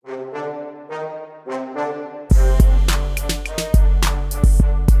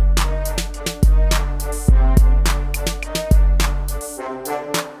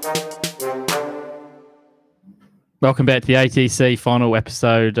Welcome back to the ATC final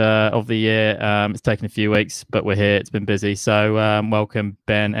episode of the year. It's taken a few weeks, but we're here. It's been busy. So welcome,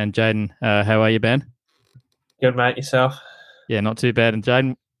 Ben and Jaden. How are you, Ben? Good, mate. Yourself? Yeah, not too bad. And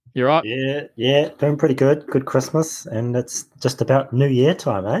Jaden, you right? Yeah, doing pretty good. Good Christmas, and it's just about New Year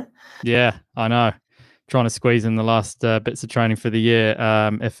time, eh? Yeah, I know. Trying to squeeze in the last bits of training for the year,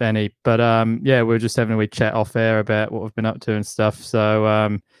 if any. But yeah, we were just having a wee chat off air about what we've been up to and stuff.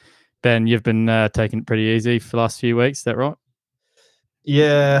 So Ben, you've been taking it pretty easy for the last few weeks. Is that right?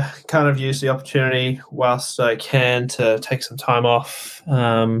 Yeah, kind of use the opportunity whilst I can to take some time off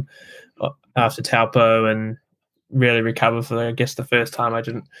after Taupo and really recover for, I guess, the first time I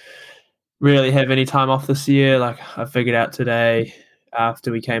didn't really have any time off this year. Like, I figured out today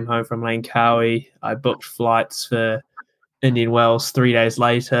after we came home from Langkawi, I booked flights for Indian Wells 3 days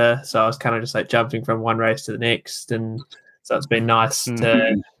later. So I was kind of just like jumping from one race to the next. And so it's been nice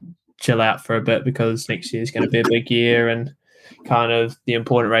to chill out for a bit because next year is going to be a big year and kind of the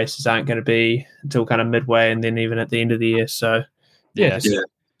important races aren't going to be until kind of midway and then even at the end of the year. So just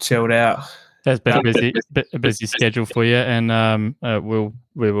chilled out. That's been a busy schedule for you, and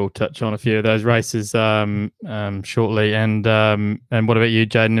we will touch on a few of those races shortly. And what about you,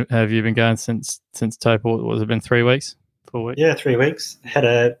 Jaden? Have you been going since Taupo? What has it been? 3 weeks? 4 weeks? Yeah, 3 weeks. I had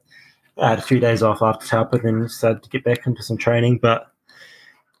a few days off after Taupo, then started to get back into some training, but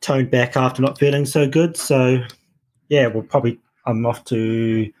toned back after not feeling so good. So yeah, I'm off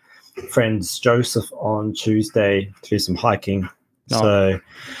to friends Joseph on Tuesday to do some hiking. Oh. So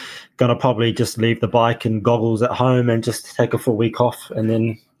gonna probably just leave the bike and goggles at home and just take a full week off, and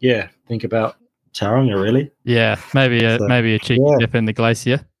then think about Tauranga really. Yeah, maybe a cheeky dip in the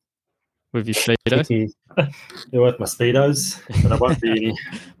glacier with your speedos. With my speedos, but I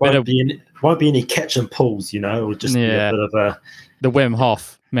won't be any catch and pulls, It'll just be a bit of the Wim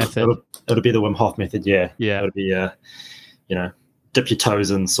Hof method. It'll be the Wim Hof method, yeah. It'll be dip your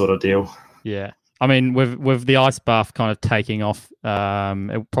toes in sort of deal. Yeah. I mean, with the ice bath kind of taking off,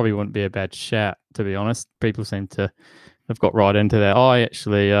 it probably wouldn't be a bad shout, to be honest. People seem to have got right into that. I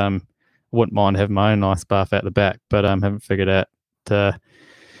actually wouldn't mind having my own ice bath out the back, but haven't figured that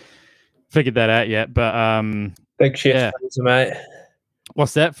out yet. But big shit freezer, mate.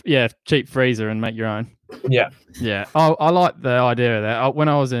 What's that? Yeah, cheap freezer and make your own. Yeah. I like the idea of that. When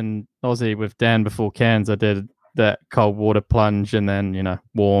I was in Aussie with Dan before Cairns, I did that cold water plunge and then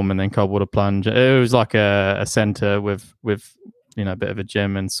warm and then cold water plunge. It was like a centre with a bit of a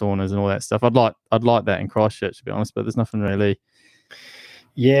gym and saunas and all that stuff. I'd like that in Christchurch, to be honest, but there's nothing really.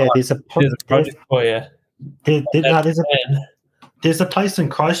 Yeah, there's a project for you. There's a place in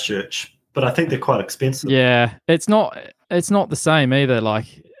Christchurch, but I think they're quite expensive. Yeah, it's not the same either. Like,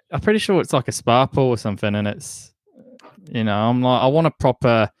 I'm pretty sure it's like a spa pool or something, and it's I'm like, I want a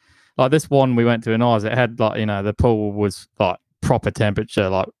proper. Like this one we went to in Oz, it had the pool was like proper temperature,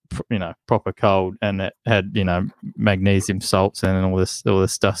 like proper cold, and it had magnesium salts and all this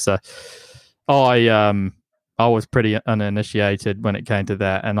stuff. So I was pretty uninitiated when it came to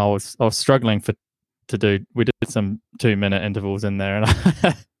that, and I was struggling to do. We did some 2-minute intervals in there,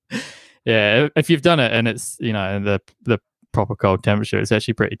 and yeah, if you've done it and it's the proper cold temperature, it's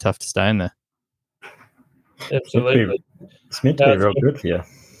actually pretty tough to stay in there. Absolutely, it's meant to be real good for you.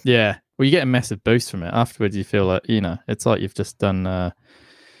 Yeah, well, you get a massive boost from it. Afterwards, you feel like it's like you've just done a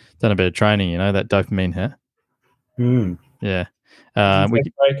bit of training. That dopamine hit. Yeah. We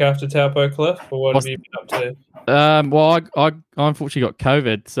break after Taupo, Cliff, or what have you been up to? Well, I unfortunately got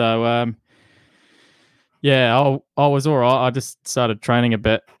COVID, so I was all right. I just started training a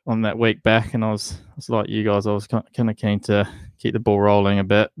bit on that week back, and I was like you guys. I was kind of keen to keep the ball rolling a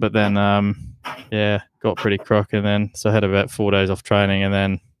bit, but then got pretty crook, and then so I had about 4 days off training, and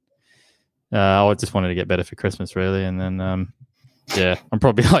then I just wanted to get better for Christmas, really, and then I'm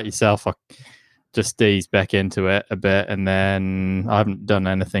probably like yourself. I just eased back into it a bit, and then I haven't done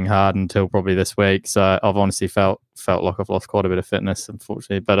anything hard until probably this week. So I've honestly felt like I've lost quite a bit of fitness,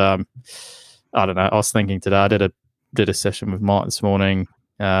 unfortunately. But I don't know. I was thinking today. I did a session with Mike this morning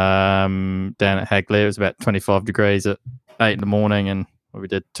down at Hagley. It was about 25 degrees at 8 in the morning, and we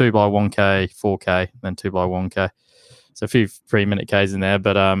did 2 by 1K, 4K, then 2 by 1K. So a few 3-minute Ks in there,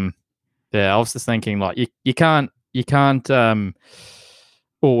 but I was just thinking like you can't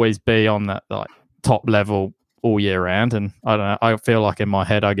always be on that like top level all year round, and I don't know. I feel like in my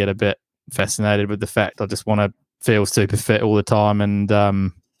head I get a bit fascinated with the fact I just want to feel super fit all the time, and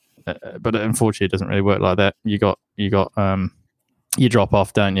but unfortunately it doesn't really work like that. You drop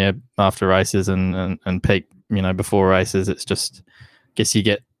off, don't you, after races and peak, before races. It's just, I guess you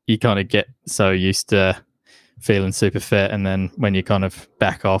kind of get so used to feeling super fit, and then when you kind of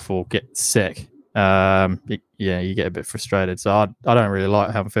back off or get sick, you get a bit frustrated. So I don't really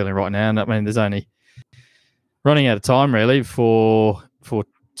like how I'm feeling right now. And I mean, there's only running out of time really for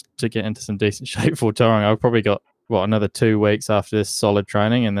to get into some decent shape for touring. I've probably got another 2 weeks after this solid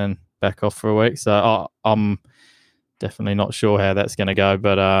training, and then back off for a week. So I'm definitely not sure how that's going to go.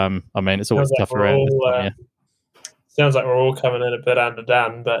 But I mean, it's always tough around this time. Yeah. Sounds like we're all coming in a bit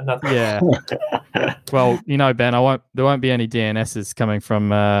underdone, but nothing. Yeah. Well, Ben, there won't be any DNSs coming from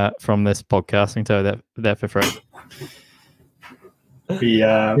this podcast. I can tell you that for free. We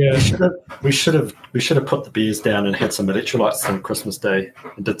should have put the beers down and had some electrolytes on Christmas Day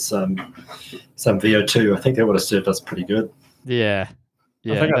and did some VO2. I think that would have served us pretty good. Yeah.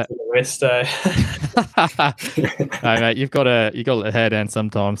 I think that's the rest day. No, mate, you got to let it head in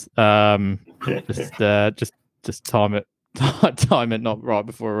sometimes. Just time it not right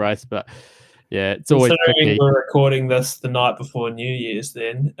before a race, but yeah, it's always tricky. We're recording this the night before New Year's.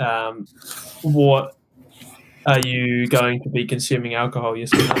 Then, what are you going to be consuming alcohol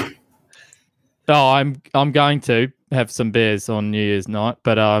yesterday? Oh, I'm going to have some beers on New Year's night,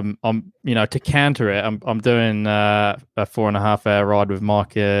 but I'm to counter it, I'm doing a 4.5 hour ride with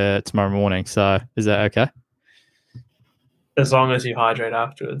Mike tomorrow morning. So is that okay? As long as you hydrate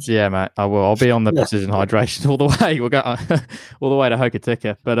afterwards. Yeah, mate, I will. I'll be on the precision hydration all the way. We'll go all the way to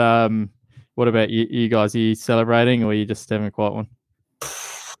Hokitika. But what about you guys? Are you celebrating, or are you just having a quiet one?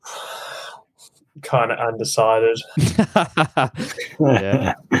 Kind of undecided.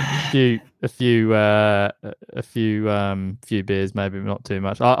 Yeah, a few beers, maybe not too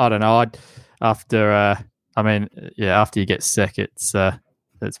much. I don't know. After you get sick,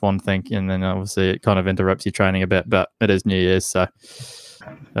 it's one thing, and then obviously it kind of interrupts your training a bit. But it is New Year's, so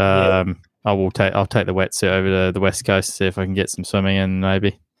I'll take the wetsuit over to the West Coast, see if I can get some swimming in.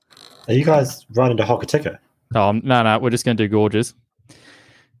 Maybe. Are you guys riding to Hokitika? Oh no, we're just going to do gorges.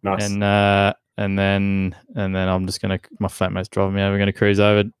 Nice. And then I'm just gonna. My flatmate's driving me over. We're gonna cruise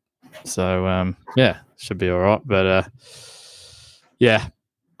over. So should be all right. But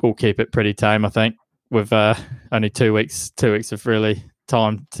we'll keep it pretty tame, I think. With only 2 weeks of really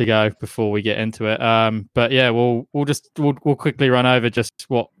time to go before we get into it. But yeah, we'll quickly run over just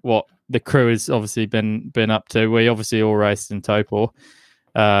what the crew has obviously been up to. We obviously all raced in Taupo.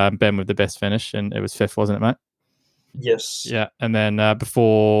 Ben with the best finish, and it was 5th, wasn't it, mate? Yes. Yeah, and then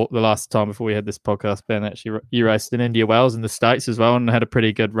before we had this podcast, Ben, actually you raced in India Wells in the States as well, and had a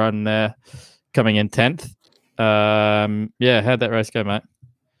pretty good run there, coming in 10th. How'd that race go, mate?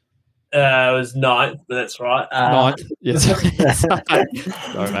 It was 9th, but that's right. 9th. Yes.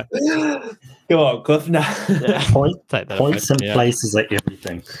 Sorry, mate. Come on, Cliff. No. Yeah. Points and places are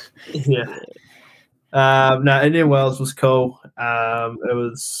everything. Yeah. No, Indian Wells was cool. It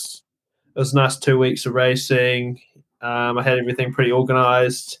was nice 2 weeks of racing. I had everything pretty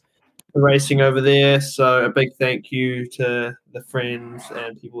organised for racing over there. So a big thank you to the friends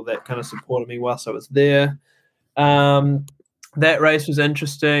and people that kind of supported me whilst I was there. That race was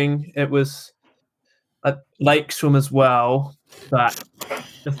interesting. It was a lake swim as well, but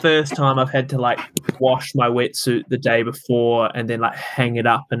the first time I've had to wash my wetsuit the day before and then hang it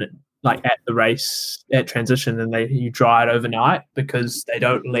up and at the race at transition, and you dry it overnight because they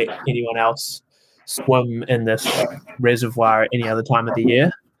don't let anyone else swim in this reservoir at any other time of the year.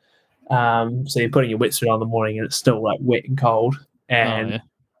 So you're putting your wetsuit on in the morning and it's still wet and cold, and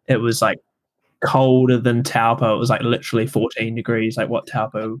it was colder than Taupo. It was literally 14 degrees, what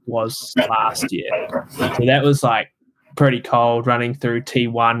Taupo was last year. So that was pretty cold, running through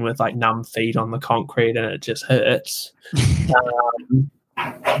T1 with numb feet on the concrete, and it just hurts.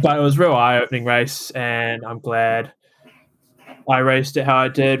 But it was a real eye-opening race, and I'm glad I raced it how I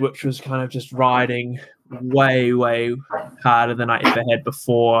did, which was kind of just riding way, way harder than I ever had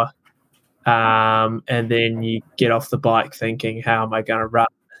before. And then you get off the bike thinking, how am I going to run?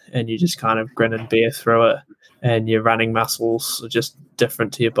 And you just kind of grin and bear through it, and your running muscles are just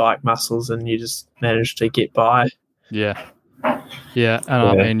different to your bike muscles, and you just manage to get by. Yeah. And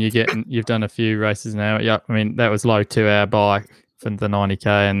I mean, you've done a few races now. Yeah, I mean, that was low 2 hour bike for the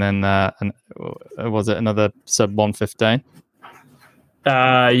 90k, and then was it another sub 115?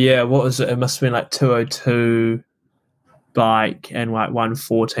 What was it? It must have been 202 bike and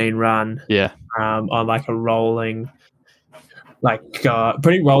 114 run. Yeah. On a rolling,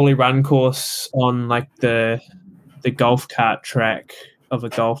 pretty rolly run course on the golf cart track of a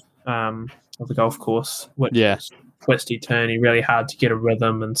golf course, which is twisty turny, really hard to get a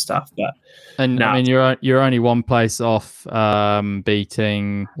rhythm and stuff. But I mean, you're only one place off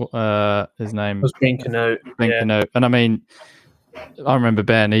beating his name. It was Ben Canute. Canute. And I mean, I remember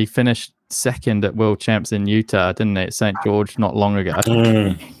Ben. He finished second at World Champs in Utah, didn't he? At St. George not long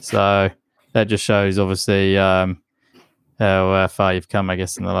ago. So that just shows obviously how far you've come, I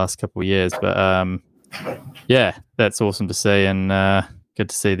guess, in the last couple of years. But yeah, that's awesome to see, and good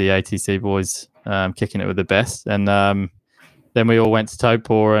to see the ATC boys kicking it with the best. And then we all went to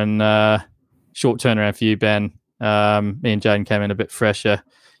Taupo, and short turnaround for you, Ben. Me and Jaden came in a bit fresher.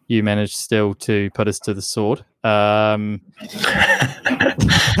 You managed still to put us to the sword.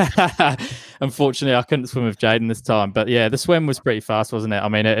 Unfortunately, I couldn't swim with Jaden this time. But yeah, the swim was pretty fast, wasn't it? I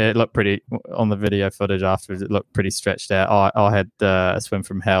mean, it looked pretty, on the video footage afterwards, it looked pretty stretched out. I had a swim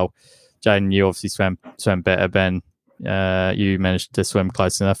from hell. Jaden, you obviously swam better. Ben, you managed to swim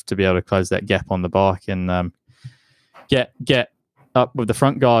close enough to be able to close that gap on the bike and get up with the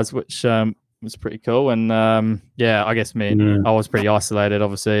front guys, which was pretty cool. And yeah, I guess I was pretty isolated,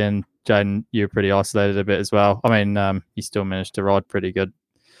 obviously, and Jaden, you were pretty isolated a bit as well. I mean, you still managed to ride pretty good,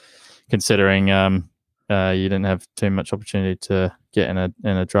 considering you didn't have too much opportunity to get in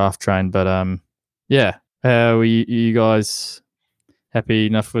a draft train. But yeah, how were you guys happy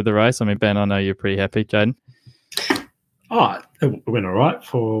enough with the race? I mean, Ben, I know you're pretty happy. Jaden? Oh, it went all right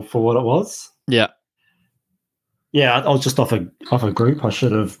for what it was. Yeah. Yeah, I was just off a group. I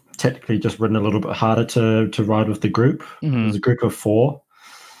should have technically just ridden a little bit harder to ride with the group. It was a group of 4,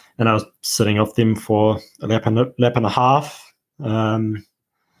 and I was sitting off them for a lap and a half. But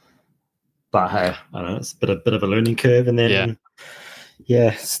hey, I don't know, it's a bit of a learning curve. And then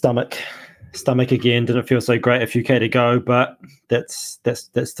stomach again didn't feel so great. A few K to go, but that's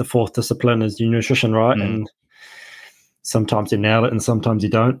the fourth discipline is your nutrition, right? And sometimes you nail it, and sometimes you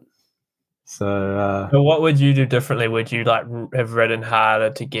don't. So what would you do differently? Would you like have ridden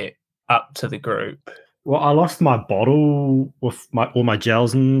harder to get up to the group? Well, I lost my bottle with all my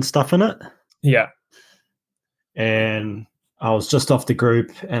gels and stuff in it. Yeah. And I was just off the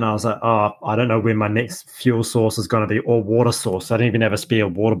group, and I was like, oh, I don't know when my next fuel source is going to be, or water source. I didn't even have a spare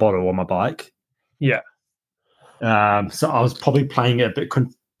water bottle on my bike. Yeah. So I was probably playing it a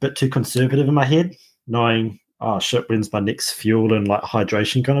bit too conservative in my head, knowing, oh shit, when's my next fuel and like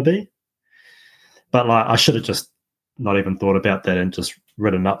hydration going to be? But like, I should have just not even thought about that and just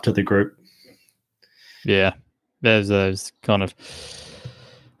ridden up to the group. Yeah, there's those kind of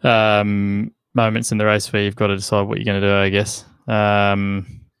moments in the race where you've got to decide what you're going to do, I guess. How many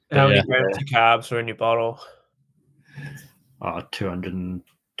grams of carbs are in your bottle? 200,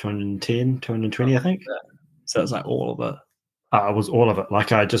 210, 220, I think. So it's like all of it. It was all of it.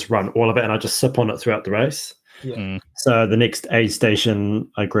 Like I just run all of it, and I just sip on it throughout the race. Yeah. So the next aid station,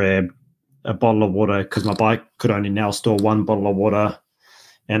 I grabbed a bottle of water because my bike could only now store 1 bottle of water,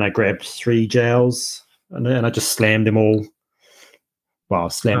 and I grabbed 3 gels, and I just slammed them all. Well, I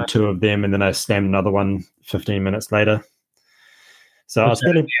slammed 2 of them, and then I slammed another one 15 minutes later. So I was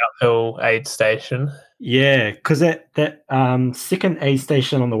feeling the uphill aid station. Yeah, because that second aid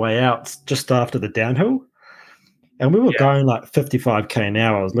station on the way out, just after the downhill, and we were going like 55k an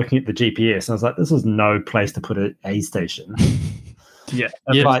hour. I was looking at the GPS, and I was like, "This is no place to put an aid station." You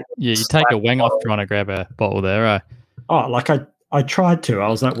take a wing off trying to grab a bottle there, right? Oh, like I tried to. I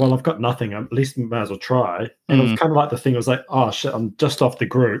was like, well, I've got nothing. At least I might as well try. And it was kind of like the thing. It was like, oh shit, I'm just off the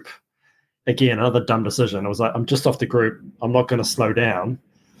group. Again, another dumb decision. I was like, I'm just off the group. I'm not going to slow down.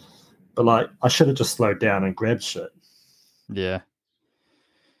 But like, I should have just slowed down and grabbed shit. Yeah.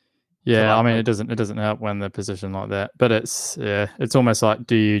 Yeah, I mean, it doesn't help when the position like that. But it's almost like,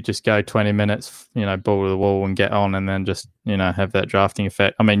 do you just go 20 minutes, ball to the wall and get on, and then just have that drafting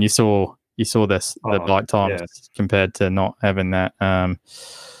effect? I mean, you saw this the bike times compared to not having that.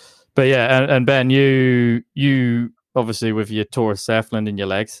 But yeah, and Ben, you obviously with your Taurus Southland in your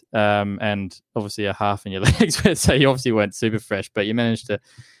legs, and obviously a half in your legs, so you obviously weren't super fresh, but you managed to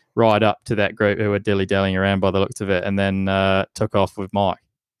ride up to that group who were dilly-dallying around by the looks of it, and then took off with Mike.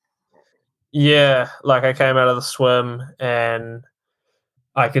 Yeah, like I came out of the swim and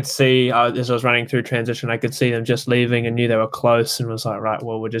I could see, as I was running through transition, I could see them just leaving and knew they were close, and was like, right,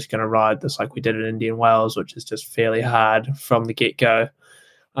 well, we're just going to ride this like we did in Indian Wales, which is just fairly hard from the get-go.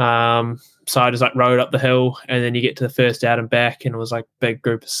 So I just like rode up the hill, and then you get to the first out and back, and it was like a big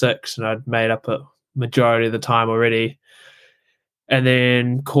group of 6, and I'd made up a majority of the time already. And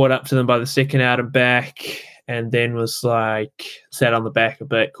then caught up to them by the second out and back, and then was like sat on the back a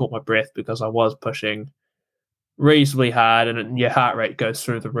bit, caught my breath because I was pushing reasonably hard, and your heart rate goes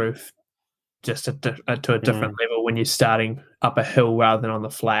through the roof just to a different level when you're starting up a hill rather than on the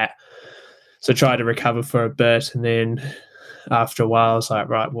flat. So tried to recover for a bit, and then after a while I was like,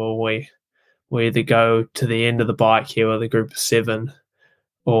 right, well, we either go to the end of the bike here with a group of 7,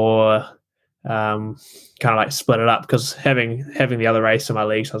 or kind of like split it up, because having the other race in my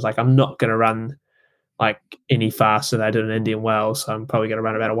legs, I was like, I'm not going to run like any faster than I did in Indian Wells. So I'm probably going to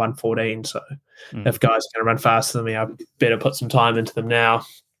run about a 1:14. So if guys are going to run faster than me, I better put some time into them now.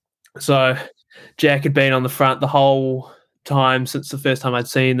 So Jack had been on the front the whole time since the first time I'd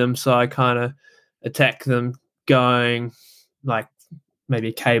seen them. So I kind of attacked them going like maybe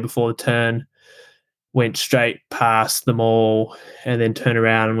a K before the turn, went straight past them all, and then turned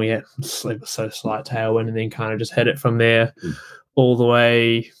around and we had so slight tailwind, and then kind of just hit it from there all the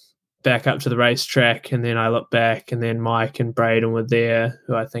way back up to the racetrack. And then I looked back, and then Mike and Braden were there,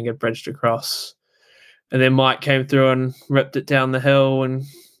 who I think had bridged across. And then Mike came through and ripped it down the hill, and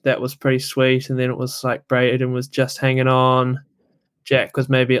that was pretty sweet. And then it was like Braden was just hanging on. Jack was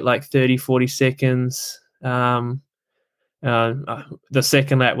maybe at like 30, 40 seconds. The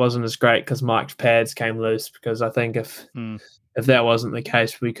second lap wasn't as great because Mike's pads came loose, because I think if that wasn't the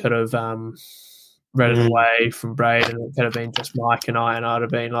case, we could have ridden away from Braden. It could have been just Mike and I'd have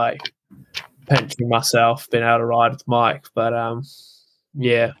been like pinching myself, been able to ride with Mike. But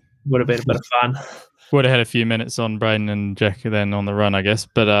yeah, would have been a bit of fun. Would have had a few minutes on Braden and Jack then on the run, I guess.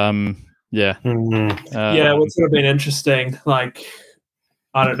 But yeah. Yeah, it would have been interesting. Like,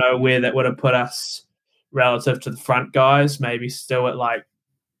 I don't know where that would have put us relative to the front guys, maybe still at like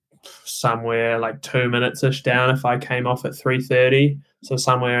somewhere like 2 minutes-ish down if I came off at 3:30. So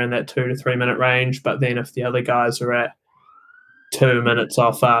somewhere in that 2 to 3 minute range. But then if the other guys are at 2 minutes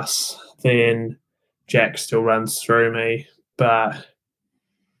off us, then Jack still runs through me. But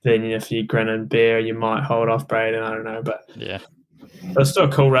then if you grin and bear, you might hold off Braden. I don't know. But yeah, it's still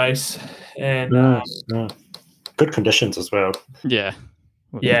a cool race. And good conditions as well. Yeah.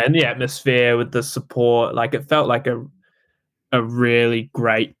 Yeah, and the atmosphere with the support, like it felt like a really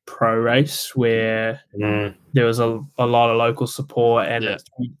great pro race where there was a lot of local support, and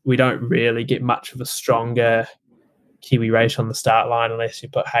we don't really get much of a stronger Kiwi race on the start line unless you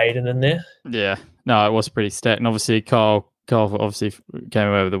put Hayden in there. Yeah, no, it was pretty stacked, and obviously Kyle obviously came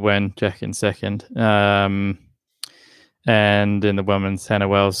away with the win, Jack in second, and in the women's, Hannah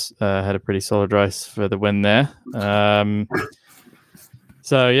Wells had a pretty solid race for the win there.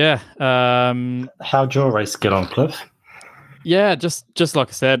 So yeah, how'd your race get on, Cliff? Yeah, just like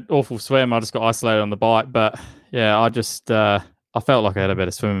I said, awful swim. I just got isolated on the bike, but yeah, I just I felt like I had a better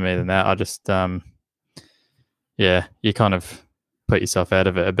swim in me than that. I just you kind of put yourself out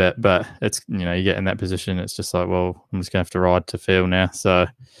of it a bit, but it's you get in that position, it's just like, well, I'm just gonna have to ride to feel now. So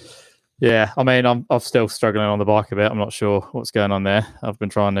yeah, I mean, I'm still struggling on the bike a bit. I'm not sure what's going on there. I've been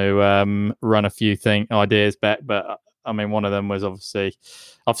trying to run a few ideas back, but I mean, one of them was obviously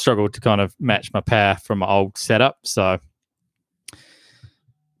I've struggled to kind of match my power from my old setup. So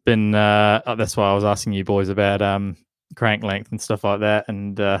that's why I was asking you boys about crank length and stuff like that.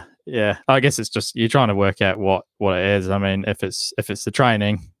 And yeah, I guess it's just you're trying to work out what it is. I mean, if it's the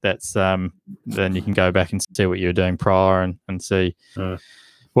training, that's then you can go back and see what you were doing prior and see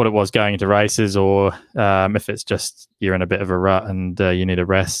what it was going into races, or if it's just you're in a bit of a rut and you need a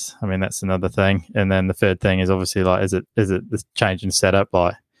rest. I mean, that's another thing. And then the third thing is obviously like, is it the change in setup?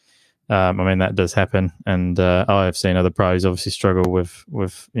 Like, I mean, that does happen, and I have seen other pros obviously struggle with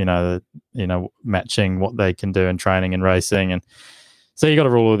matching what they can do in training and racing, and so you got to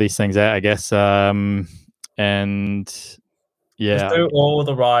rule all these things out, I guess. And yeah, just do all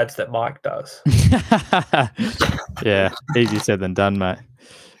the rides that Mike does. Yeah, easier said than done, mate.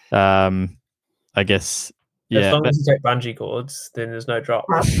 I guess. Yeah, as long as you take bungee cords, then there's no drop.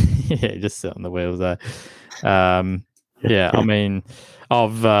 Yeah, just sit on the wheels there. Yeah, I mean,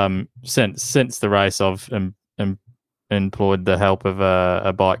 I've since the race, I've employed the help of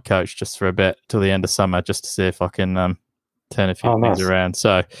a bike coach just for a bit till the end of summer, just to see if I can turn a few things around.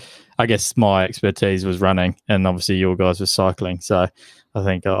 So I guess my expertise was running, and obviously your guys were cycling. So I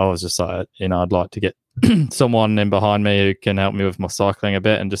think I was just like, I'd like to get someone in behind me who can help me with my cycling a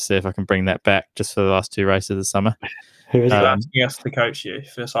bit, and just see if I can bring that back just for the last two races of the summer. Who is asking us to coach you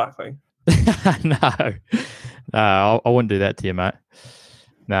for cycling? No, I wouldn't do that to you, mate.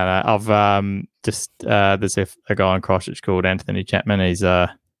 No, I've just there's a guy in Christchurch called Anthony Chapman. He's nice.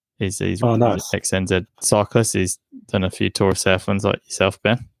 ex-NZ cyclist. He's done a few Tour of Southlands like yourself,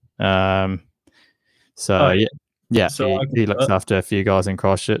 Ben. He looks after a few guys in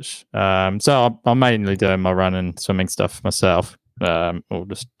Christchurch. So I'm mainly doing my run and swimming stuff myself, or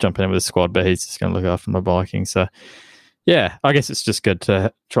just jumping in with the squad. But he's just going to look after my biking. So yeah, I guess it's just good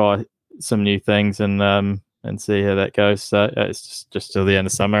to try some new things and see how that goes. So it's just till the end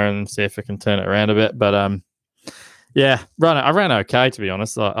of summer and see if I can turn it around a bit. But yeah, I ran okay, to be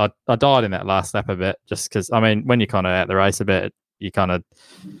honest. I died in that last lap a bit, just because, I mean, when you're kind of out the race a bit,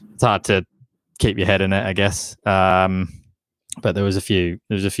 it's hard to keep your head in it, I guess. But there was a few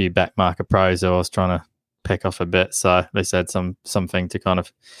back marker pros, so I was trying to pick off a bit. So at least I had something to kind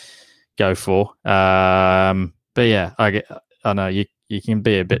of go for. But yeah, I know you can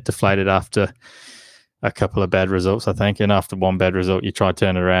be a bit deflated after a couple of bad results, I think. And after one bad result, you try to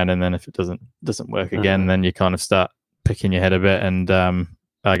turn it around, and then if it doesn't work again, then you kind of start picking your head a bit. And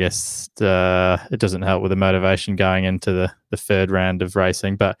I guess it doesn't help with the motivation going into the third round of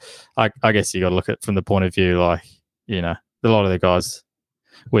racing. But I guess you got to look at it from the point of view, like, a lot of the guys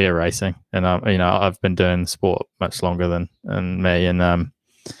we are racing, and I've been doing sport much longer than me, and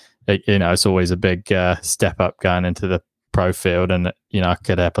it's always a big step up going into the pro field, and I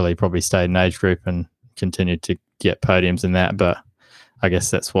could happily probably stay in age group and continue to get podiums in that, but I guess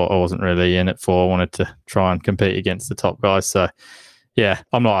that's what I wasn't really in it for. I wanted to try and compete against the top guys. So yeah,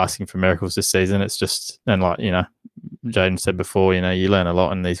 I'm not asking for miracles this season. It's just, and like Jaden said before, you learn a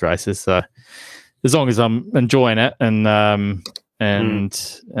lot in these races. So as long as I'm enjoying it, and I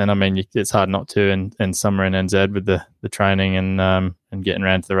mean, it's hard not to in summer in NZ with the training and getting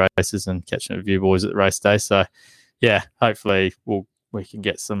around to the races and catching up with you boys at the race day. So yeah, hopefully we can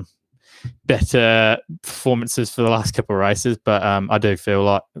get some better performances for the last couple of races. But I do feel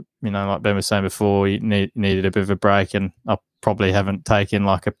like, like Ben was saying before, you needed a bit of a break, and I probably haven't taken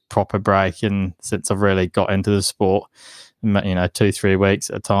like a proper break since I've really got into the sport, 2-3 weeks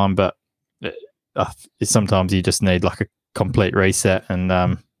at a time. But sometimes you just need like a complete reset,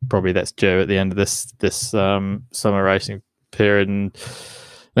 and probably that's due at the end of this summer racing period, and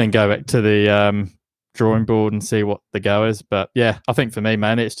then go back to the drawing board and see what the go is. But yeah, I think for me,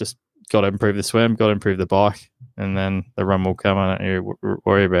 man, it's just got to improve the swim, got to improve the bike, and then the run will come. I don't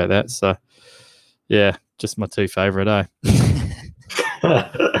worry about that. So yeah, just my two favourite,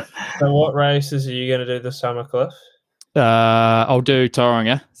 So what races are you going to do this summer, Cliff? I'll do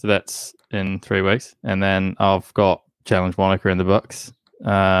Tauranga, so that's in 3 weeks, and then I've got Challenge Wanaka in the books,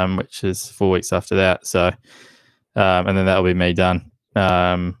 which is 4 weeks after that. So and then that'll be me done.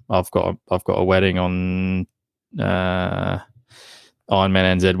 I've got a wedding on Ironman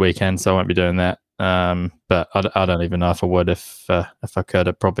NZ weekend, so I won't be doing that. But I don't even know if I would. If I could,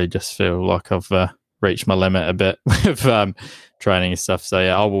 I'd probably just feel like I've reached my limit a bit with training and stuff. So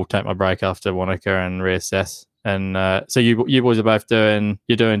yeah, I will take my break after Wanaka and reassess. And so you boys are both doing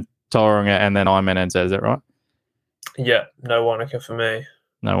Tauranga and then Ironman NZ, is that right? Yeah, no Wanaka for me.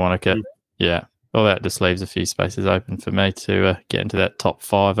 No Wanaka. Yeah. Well, that just leaves a few spaces open for me to get into that top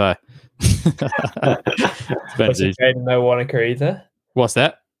 5. Jaden, no Wanaka either. What's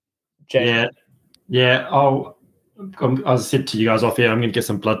that? Jaden. Yeah. As I said to you guys off here, I'm going to get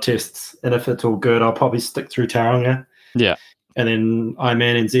some blood tests, and if it's all good, I'll probably stick through Tauranga. Yeah. And then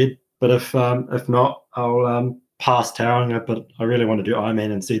Ironman NZ. But if not, I'll pass Tauranga. But I really want to do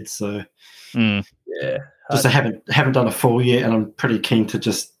Ironman NZ. So yeah, just I haven't done a full yet, and I'm pretty keen to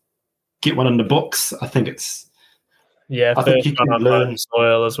just get one in the books. I think it's. Yeah, I think you can learn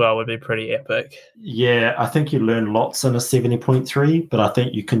soil as well would be pretty epic. Yeah, I think you learn lots in a 70.3, but I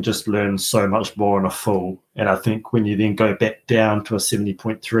think you can just learn so much more in a full. And I think when you then go back down to a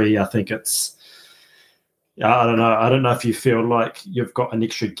 70.3, I think it's, I don't know. I don't know if you feel like you've got an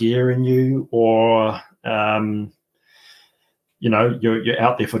extra gear in you, or you're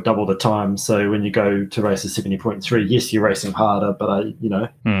out there for double the time. So when you go to race a 70.3, yes, you're racing harder, but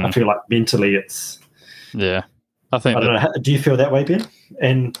I feel like mentally it's. Yeah. I don't know. Do you feel that way, Ben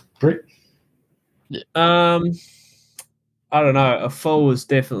and Brett? Yeah. I don't know. A full is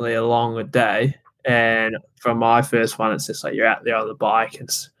definitely a longer day, and from my first one, it's just like you're out there on the bike and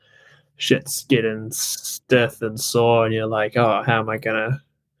shit's getting stiff and sore, and you're like, oh, how am I gonna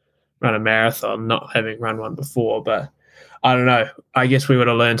run a marathon? Not having run one before, but I don't know. I guess we would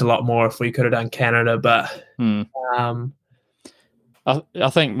have learned a lot more if we could have done Canada, but I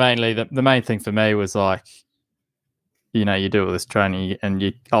think mainly the main thing for me was like, you do all this training,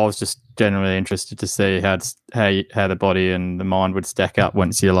 and I was just generally interested to see how the body and the mind would stack up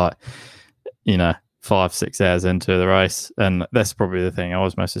once you're like, 5-6 hours into the race. And that's probably the thing I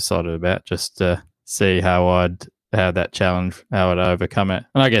was most excited about, just to see how that challenge, how I'd overcome it.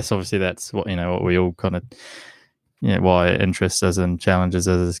 And I guess obviously that's what we all kind of, why it interests us and challenges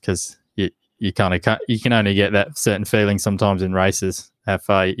us, is because you kind of you can only get that certain feeling sometimes in races, how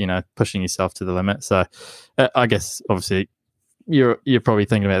far pushing yourself to the limit. So I guess obviously you're probably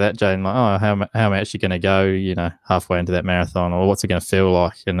thinking about that, Jaden, like, oh, how am I actually going to go halfway into that marathon, or what's it going to feel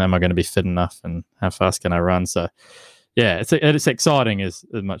like, and am I going to be fit enough, and how fast can I run? So yeah, it's exciting as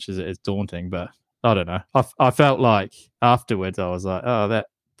much as it is daunting. But I don't know, I felt like afterwards I was like, oh, that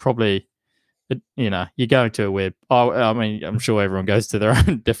probably, you go to a weird. I mean, I'm sure everyone goes to their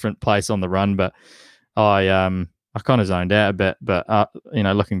own different place on the run, but I kind of zoned out a bit, but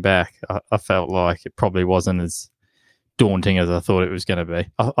looking back, I felt like it probably wasn't as daunting as I thought it was going to be.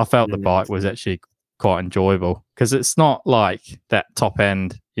 I felt the bike was actually quite enjoyable because it's not like that top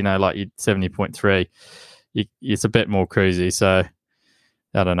end, like you 70.3. It's a bit more cruisy, so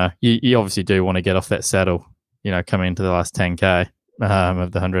I don't know. You obviously do want to get off that saddle, coming into the last 10k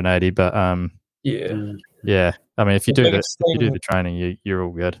of the 180, but yeah. I mean, if you do the training, you're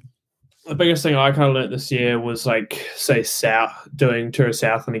all good. The biggest thing I kind of learnt this year was say doing Tour of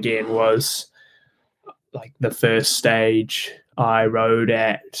Southland again was like the first stage I rode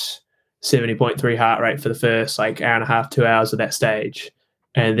at 70.3 heart rate for the first hour and a half, 2 hours of that stage,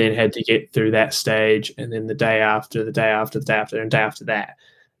 and then had to get through that stage, and then the day after, and day after that,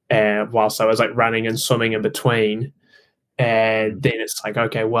 and whilst I was running and swimming in between, and then it's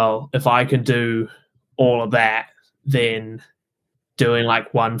okay, well, if I can do all of that, then doing 1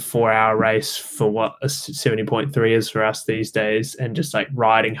 4-hour race for what a 70.3 is for us these days, and just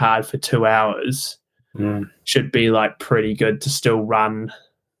riding hard for 2 hours should be pretty good to still run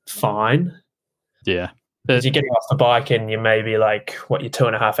fine. Yeah. Because you're getting off the bike and you're maybe you're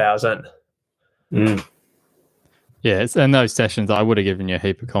 2.5 hours in. Yeah, and those sessions I would have given you a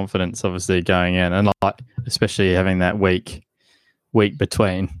heap of confidence, obviously, going in, and especially having that week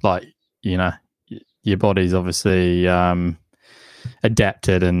between, your body's obviously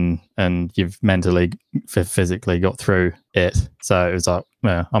adapted and you've mentally, physically got through it. So it was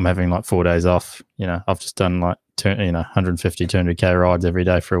I'm having 4 days off. I've just done 150, 200k rides every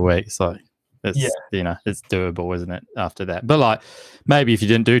day for a week. It's it's doable, isn't it? After that, but maybe if you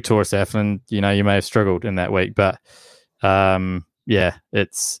didn't do Tour of Southland, you may have struggled in that week. But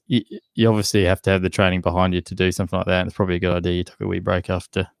it's you obviously have to have the training behind you to do something like that. And it's probably a good idea you took a wee break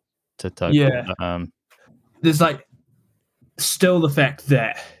after to Taupo. Yeah, but, there's still the fact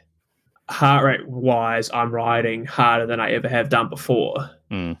that heart rate wise, I'm riding harder than I ever have done before,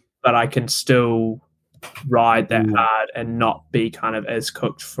 but I can still ride that hard and not be kind of as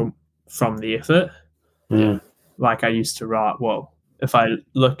cooked from the effort. Like I used to ride. Well, if I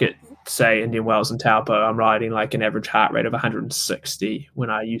look at say Indian Wells and Taupo, I'm riding an average heart rate of 160 when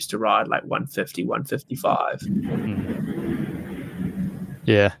I used to ride 150, 155.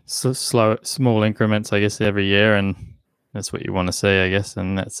 Yeah, so small increments, I guess, every year, and that's what you want to see, I guess,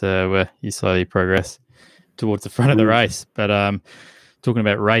 and that's where you slowly progress towards the front of the race. But talking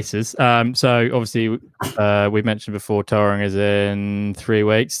about races, so obviously we mentioned before Tauranga is in 3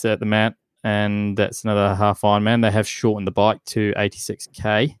 weeks at the Mount, and that's another half Ironman. They have shortened the bike to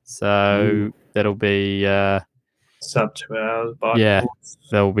 86k, so that'll be sub 2 hours. Yeah,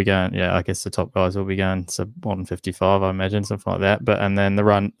 they'll be going. Yeah, I guess the top guys will be going sub 155, I imagine, something like that. But and then the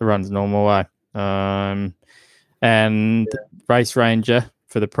run's normal way. And race ranger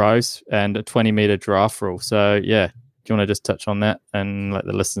for the pros and a 20-meter draft rule. So yeah, do you want to just touch on that and let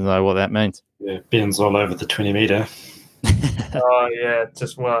the listeners know what that means? Yeah, Ben's all over the 20-meter. Oh yeah,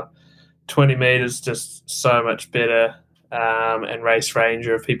 20 meters just so much better. And race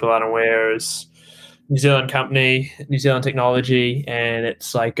ranger, if people aren't aware, is New Zealand company, New Zealand technology, and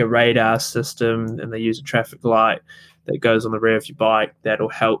it's a radar system, and they use a traffic light that goes on the rear of your bike that'll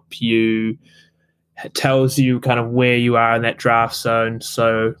help you. It tells you kind of where you are in that draft zone.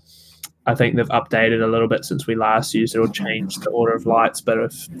 So I think they've updated a little bit since we last used it, or changed the order of lights. But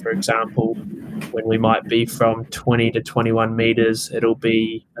if, for example, when we might be from 20 to 21 meters, it'll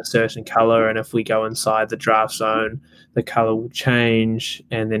be a certain color. And if we go inside the draft zone, the color will change.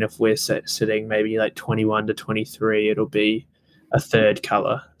 And then if we're sitting maybe 21 to 23, it'll be a third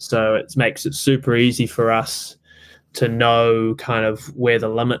color. So it makes it super easy for us to know kind of where the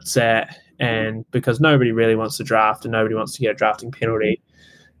limit's at. And because nobody really wants to draft and nobody wants to get a drafting penalty.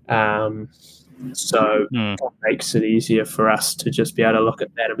 So it makes it easier for us to just be able to look at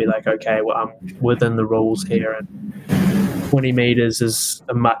that and be okay, well, I'm within the rules here. And 20 meters is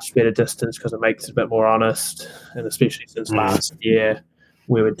a much better distance because it makes it a bit more honest. And especially since last year,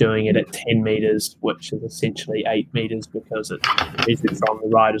 we were doing it at 10 meters, which is essentially 8 meters because it's measured from the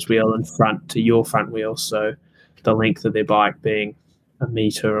rider's wheel in front to your front wheel. So the length of their bike being a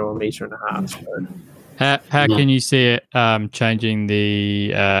meter or a meter and a half. So. How can you see it changing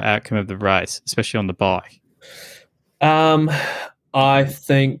the outcome of the race, especially on the bike? I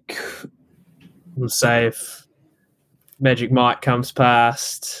think, we'll say if Magic Mike comes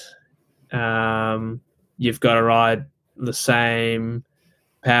past, you've got to ride the same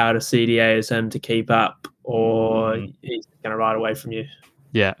power to CDA as him to keep up, or he's going to ride away from you.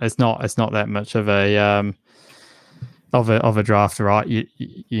 Yeah, it's not that much of a draft, right?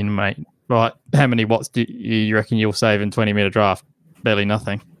 You mate. Right, how many watts do you reckon you'll save in 20-meter draft? Barely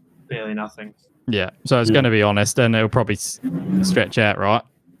nothing. Barely nothing. Yeah. So it's going to be honest, and it'll probably stretch out, right?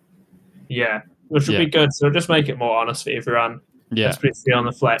 Yeah, which would be good. So just make it more honest for everyone, especially on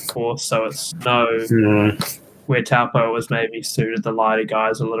the flat course. So it's where Taupo was maybe suited the lighter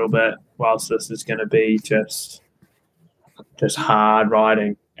guys a little bit, whilst this is going to be just hard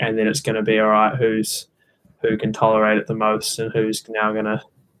riding, and then it's going to be all right. Who can tolerate it the most, and who's now going to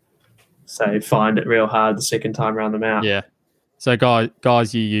find it real hard the second time around the mount. Yeah. So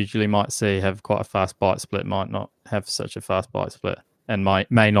guys you usually might see have quite a fast bite split might not have such a fast bite split and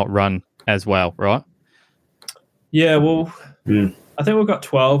may not run as well, right? Yeah, well, I think we've got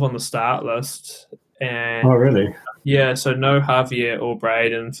 12 on the start list. And oh, really? Yeah, so no Javier or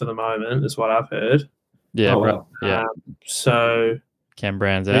Braden for the moment is what I've heard. Yeah, wow. Yeah. So Cam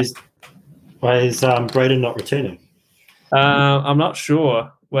Brown's out. Why is Braden not returning? I'm not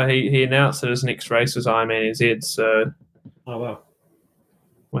sure. Well, he announced that his next race was Ironman NZ, so oh wow,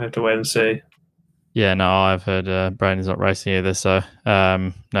 we'll have to wait and see. Yeah, no, I've heard Braden's not racing either, so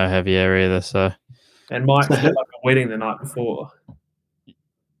no Javier either. So and Mike's got like a wedding the night before.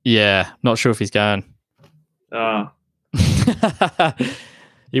 Yeah, not sure if he's going. Oh.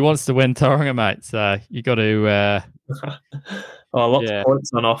 He wants to win Tauranga, mate. So you got to. Lots of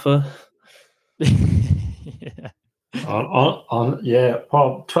points on offer. Yeah.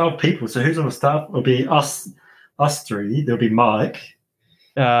 Well, 12 people. So who's on the staff? It'll be us three. There'll be Mike.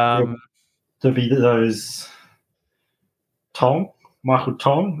 There'll be those. Michael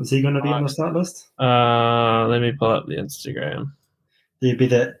Tom. Is he going to be on the start list? Let me pull up the Instagram. There'll be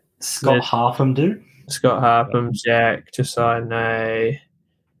that Scott Harpham dude. Scott Harpham, Jack, Josiah Nay,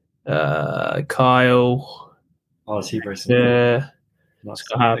 Kyle. Oh, is he racing? Yeah.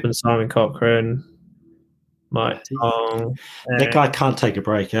 Scott Harpham, Simon Cochran, Mike Tong. That guy can't take a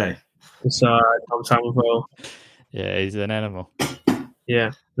break, eh? So Tom Somerville. Yeah, he's an animal.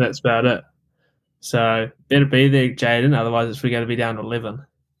 Yeah, that's about it. So better be there, Jaden. Otherwise, we're going to be down to 11.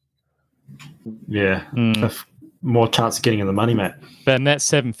 Yeah. More chance of getting in the money, mate. But that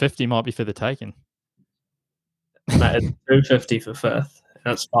 750 might be for the taking. No, it's 250 for fifth.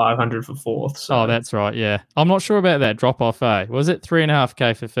 And it's 500 for fourth. So. Oh, that's right. Yeah, I'm not sure about that drop off. Was it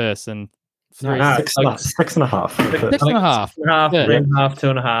 3.5K for first and 6.5? 6.5. 6.5. 3.5,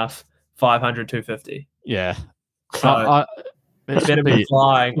 2.5, 500, 250. Yeah. So it better be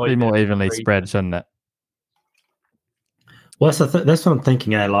flying. Be more evenly spread, shouldn't it? Well, that's what I'm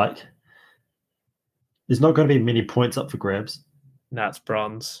thinking. Like, there's not going to be many points up for grabs. No, it's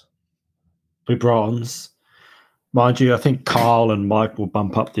bronze. We're bronze. Mind you, I think Kyle and Mike will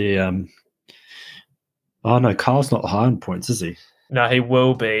bump up their. Oh no, Kyle's not high on points, is he? No, he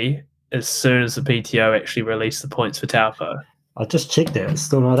will be as soon as the PTO actually release the points for Taupo. I just checked that; it's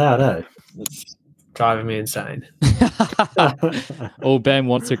still not out, eh? It's driving me insane. All Ben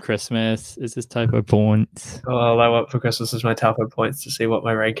wants for Christmas is his Taupo points. All I want for Christmas is my Taupo points to see what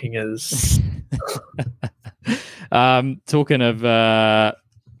my ranking is. Talking of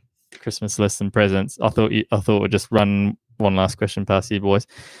Christmas lists and presents, I thought we'd just run one last question past you boys.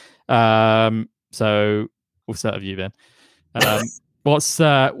 So we'll start with you, Ben. What's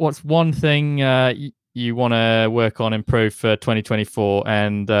one thing you want to work on, improve for 2024,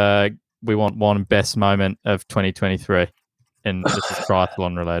 and we want one best moment of 2023, and this is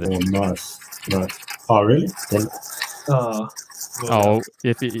triathlon related. Oh, nice. Oh, really? Then... Oh,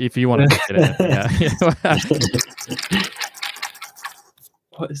 if you want to get it, yeah.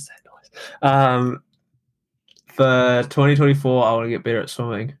 What is that noise? For 2024, I want to get better at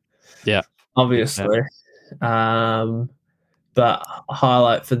swimming. Yeah, obviously. Yeah. But a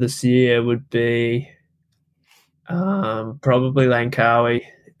highlight for this year would be probably Langkawi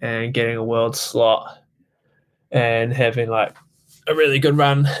and getting a world slot and having like a really good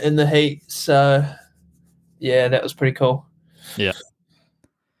run in the heat. So yeah, that was pretty cool. Yeah.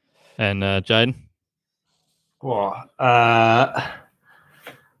 And Jaden? Well,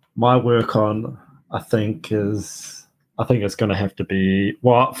 my work on, I think it's going to have to be,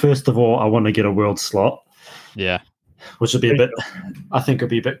 well, first of all, I want to get a world slot. Yeah. Which would be a bit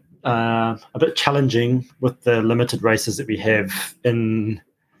challenging with the limited races that we have in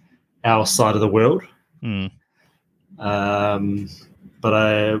our side of the world. But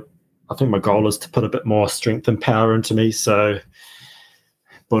I think my goal is to put a bit more strength and power into me, so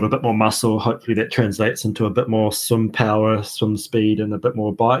build a bit more muscle. Hopefully that translates into a bit more swim power, swim speed, and a bit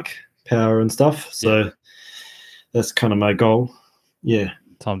more bike power and stuff. So that's kind of my goal. Yeah.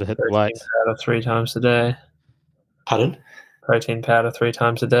 Time to hit the weights. Powder 3 times a day. Pardon? Protein powder 3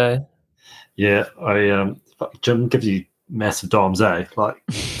 times a day. Yeah, gym gives you massive DOMs, eh? Like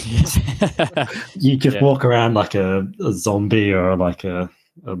you could walk around like a zombie or like a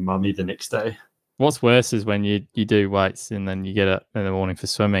mummy the next day. What's worse is when you do weights and then you get up in the morning for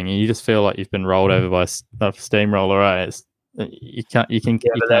swimming and you just feel like you've been rolled over by a steamroller, right? You can't kick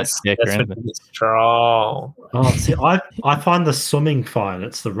or that's anything. when it's strong. Oh, see, I find the swimming fine.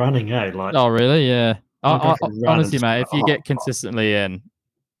 It's the running, Like, Oh, really? Yeah. I'll go for a run Honestly, and mate, just if you go, get consistently in,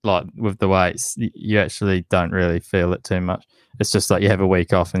 like with the weights, you actually don't really feel it too much. It's just like you have a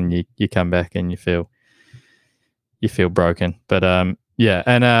week off and you come back and you feel broken. But yeah.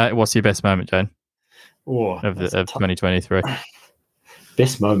 And what's your best moment, Jane, of 2023?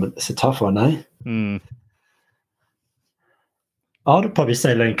 Best moment. It's a tough one, eh? I would probably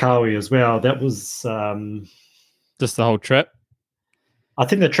say Langkawi as well. That was just the whole trip. I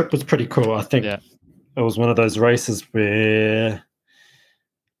think the trip was pretty cool. I think it was one of those races where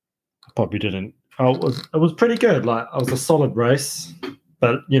I probably didn't. Oh, it was pretty good. Like, it was a solid race,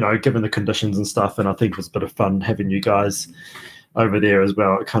 but given the conditions and stuff, and I think it was a bit of fun having you guys over there as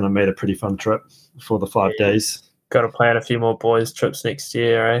well. It kind of made a pretty fun trip for the 5 days. Got to plan a few more boys' trips next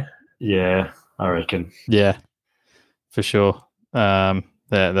year, eh? Yeah, I reckon. Yeah, for sure.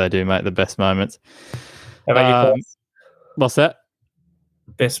 They do make the best moments. How about you? What's that?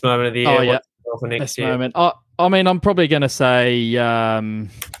 Best moment of the year. Oh yeah, for next best year. moment. I mean, I'm probably going to say,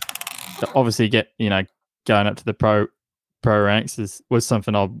 obviously, going up to the pro ranks was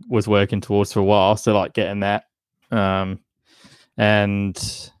something I was working towards for a while. So like getting that, and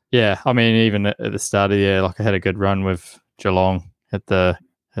yeah, I mean, even at the start of the year, like I had a good run with Geelong. Had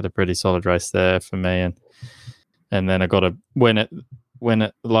a pretty solid race there for me, and then I got to win it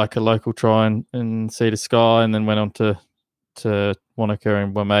like a local try in Sea to Sky, and then went on to Wanaka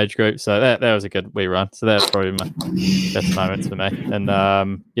in one age group. So that was a good wee run. So that's probably my best moments for me. And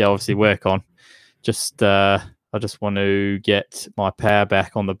obviously work on just I just want to get my power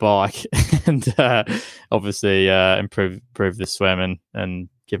back on the bike and obviously improve the swim and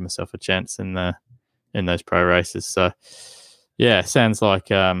give myself a chance in those pro races. So yeah, sounds like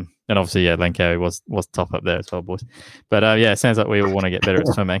and obviously Langkawi was top up there as well, boys. But it sounds like we all want to get better at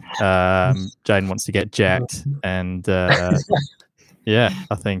swimming. Jane wants to get jacked, and yeah,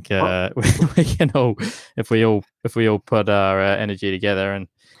 I think we can all, if we all put our energy together and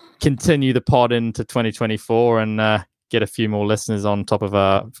continue the pod into 2024 and get a few more listeners on top of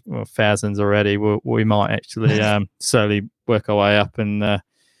our thousands already, we might actually slowly work our way up and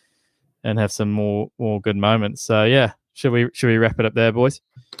have some more good moments. So yeah, should we wrap it up there, boys?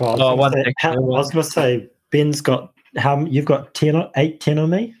 Well, I was going to say, Ben's got you've got 10 on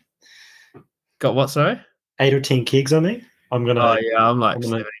me. Got what? Sorry, 8 or 10 kegs on me. I'm gonna. Oh yeah, I'm like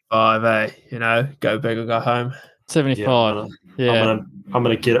 75. Go big or go home. 75. Yeah. I'm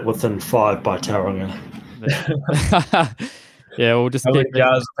gonna get it within 5 by Tauranga. Yeah, we'll just keep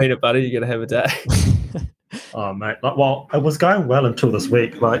jars of peanut butter you're gonna have a day. Oh mate, well, it was going well until this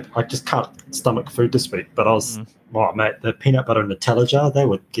week. Like, I just can't stomach food this week. But I was, mate, the peanut butter and Nutella jar, they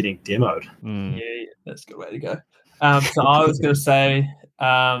were getting demoed. Yeah, that's a good way to go. So I was gonna say,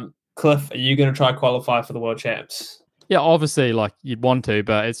 Cliff, are you gonna try qualify for the World Champs? Yeah, obviously, like you'd want to,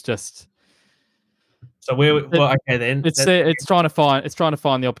 but it's just. So okay then. It's trying to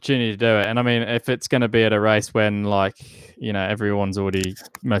find the opportunity to do it, and I mean, if it's going to be at a race when everyone's already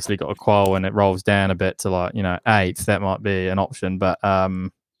mostly got a qual and it rolls down a bit to 8th, that might be an option. But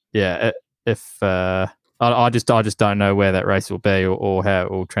if I just don't know where that race will be or how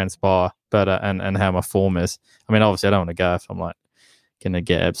it will transpire, but and how my form is. I mean, obviously, I don't want to go if I'm going to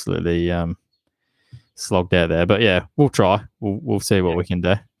get absolutely slogged out there. But yeah, we'll try. We'll see what we can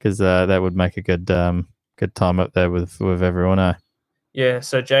do, because that would make a good time up there with everyone. Yeah.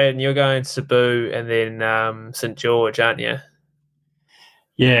 So Jaden, you're going Cebu and then St George, aren't you?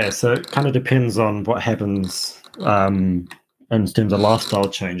 Yeah. So it kind of depends on what happens in terms of lifestyle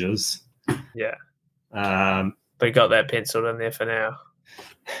changes. Yeah. But you got that penciled in there for now.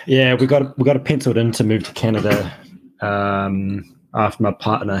 Yeah, we got it penciled in to move to Canada after my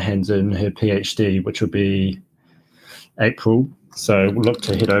partner hands in her PhD, which will be April. So we'll look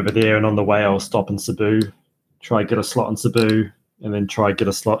to head over there, and on the way I'll stop in Cebu, try get a slot in Cebu, and then try get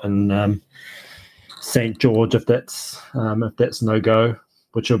a slot in St George if that's no go,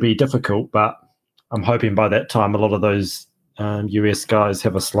 which will be difficult. But I'm hoping by that time a lot of those US guys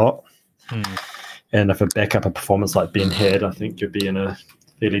have a slot, and if I back up a performance like Ben had, I think you'll be in a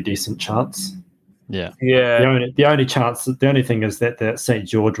fairly decent chance. Yeah. The only thing is that St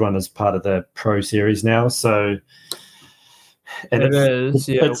George one is part of the Pro Series now, so. And it's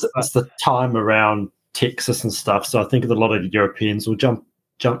the time around Texas and stuff, so I think a lot of the Europeans will jump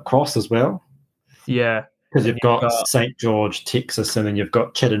cross as well. Yeah, because you've got St George, Texas, and then you've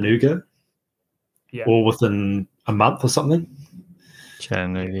got Chattanooga, all within a month or something.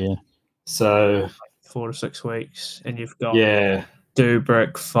 Chattanooga, yeah. So 4 to 6 weeks, and you've got yeah,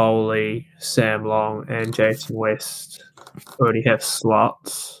 Dubrick, Foley, Sam Long, and Jason West already have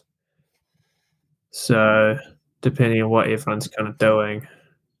slots. So depending on what everyone's kind of doing.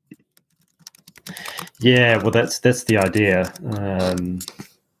 yeah. Well, that's the idea.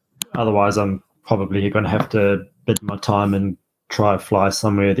 Otherwise, I'm probably going to have to bid my time and try fly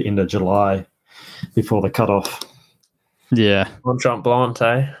somewhere at the end of July before the cutoff. Yeah. Mont Tremblant,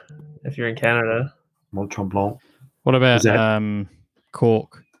 if you're in Canada. Mont Tremblant. What about Is that-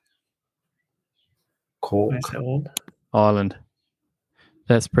 Cork Cork. Where's that one? Island?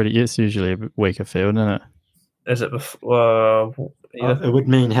 That's pretty. It's usually a weaker field, isn't it? Is it before? It would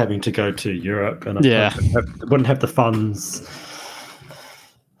mean having to go to Europe, and Yeah. I wouldn't have the funds.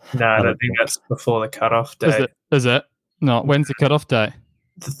 No, I don't think that's before the cutoff date. Is it? No. When's the cutoff date?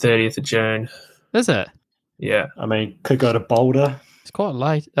 The 30th of June. Is it? Yeah. I mean, could go to Boulder. It's quite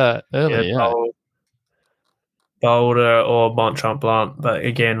late. Early. Yeah. Boulder or Mont Tremblant, but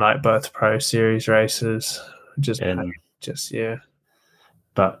again, like both Pro Series races,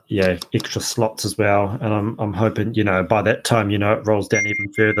 But yeah, extra slots as well, and I'm hoping by that time it rolls down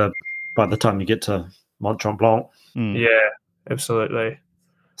even further. By the time you get to Mont Tremblant, Yeah, absolutely.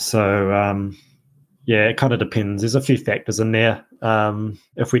 So yeah, it kind of depends. There's a few factors in there.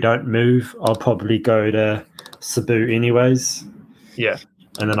 If we don't move, I'll probably go to Cebu anyways. Yeah,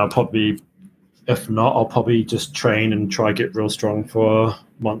 and then if not, I'll probably just train and try get real strong for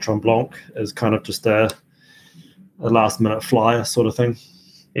Mont Tremblant as kind of just a last minute flyer sort of thing.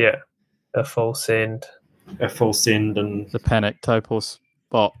 Yeah, a full send and the panic Taupo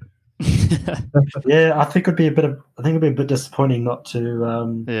spot. Yeah, I think it'd be a bit disappointing not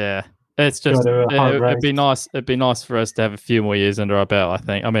to. Yeah, it's just it'd be nice. It'd be nice for us to have a few more years under our belt. I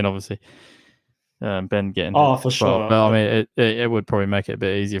think. I mean, obviously, Ben getting. Oh, for sure. But I mean, it would probably make it a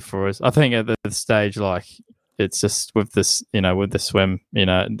bit easier for us. I think at the stage, like it's just with this, with the swim,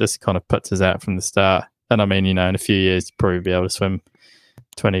 this kind of puts us out from the start. And I mean, in a few years, you'll probably be able to swim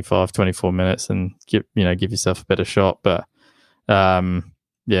 25, 24 minutes and give yourself a better shot. But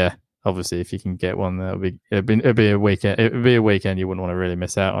yeah, obviously, if you can get one, it'd be a weekend. It would be a weekend you wouldn't want to really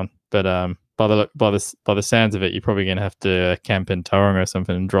miss out on. But by the sounds of it, you're probably going to have to camp in Tauranga or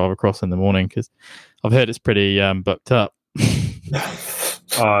something and drive across in the morning because I've heard it's pretty booked up.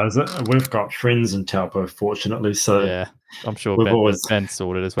 We've got friends in Taupo, fortunately. So yeah, I'm sure Ben's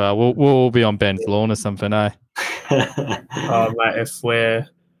sorted as well. We'll all be on Ben's lawn or something, eh? Oh, mate, if we're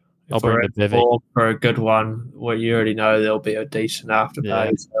bring the bivvy for a good one, you already know there'll be a decent after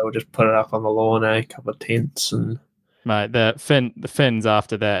party, so we'll just put it up on the lawn, a couple of tents, and mate, the fins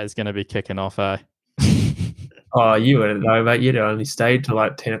after that is going to be kicking off, eh? Oh, you wouldn't know, mate. You'd only stayed till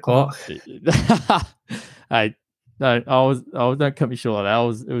like 10 o'clock. Hey, no, I was. Don't cut me short.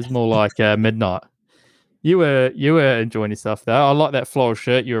 It was more like midnight. You were enjoying yourself though. I like that floral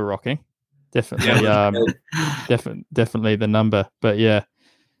shirt you were rocking. Definitely, definitely the number. But yeah,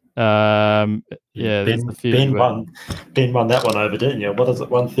 yeah. Ben won that one over, didn't you? What is it?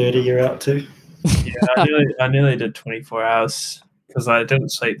 1:30 you're out to? Yeah, I nearly did 24 hours because I didn't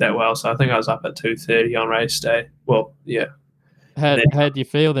sleep that well. So I think I was up at 2:30 on race day. Well, yeah. How did you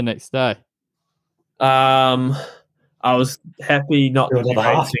feel the next day? I was happy not to be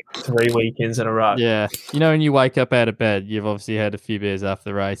racing 3 weekends in a row. Yeah. When you wake up out of bed, you've obviously had a few beers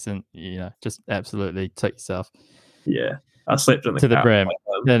after the race and, just absolutely take yourself. Yeah. I slept in the to the brim.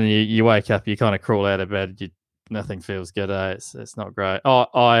 Then you wake up, you kind of crawl out of bed, nothing feels good. It's not great.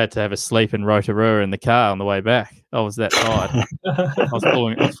 I had to have a sleep in Rotorua in the car on the way back. I was that tired. I was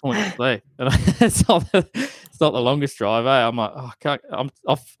falling asleep. And it's not the longest drive, eh? I'm like, I can't.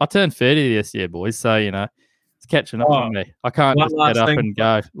 I turned 30 this year, boys. So it's catching up on me. I can't just get up and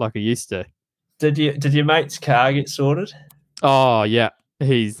go like I used to. Did your mate's car get sorted? Oh yeah,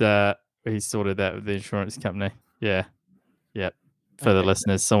 he's sorted that with the insurance company. Yeah. For the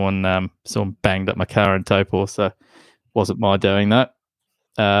listeners, someone banged up my car in Taupo, so wasn't my doing that.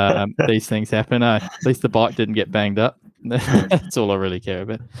 These things happen. At least the bike didn't get banged up. That's all I really care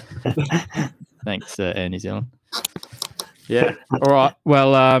about. Thanks, Air New Zealand. Yeah. All right.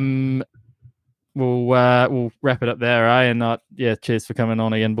 Well, we'll wrap it up there, eh? And cheers for coming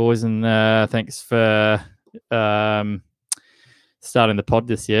on again, boys, and thanks for starting the pod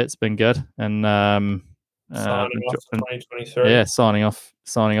this year. It's been good, and signing off for 2023. Yeah, signing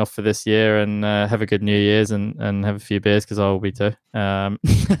off for this year, and have a good New Year's, and have a few beers because I will be too. And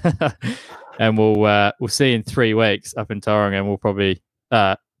we'll see you in 3 weeks up in Tauranga, and we'll probably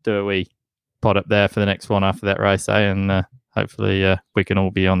do a wee pod up there for the next one after that race, eh? And hopefully we can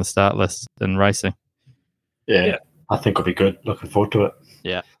all be on the start list and racing. Yeah, I think it'll be good. Looking forward to it.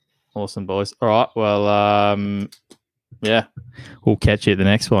 Yeah. Awesome, boys. All right. Well, yeah, we'll catch you at the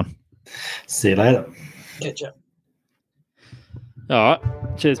next one. See you later. Catch up. All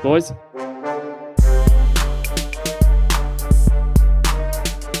right. Cheers, boys.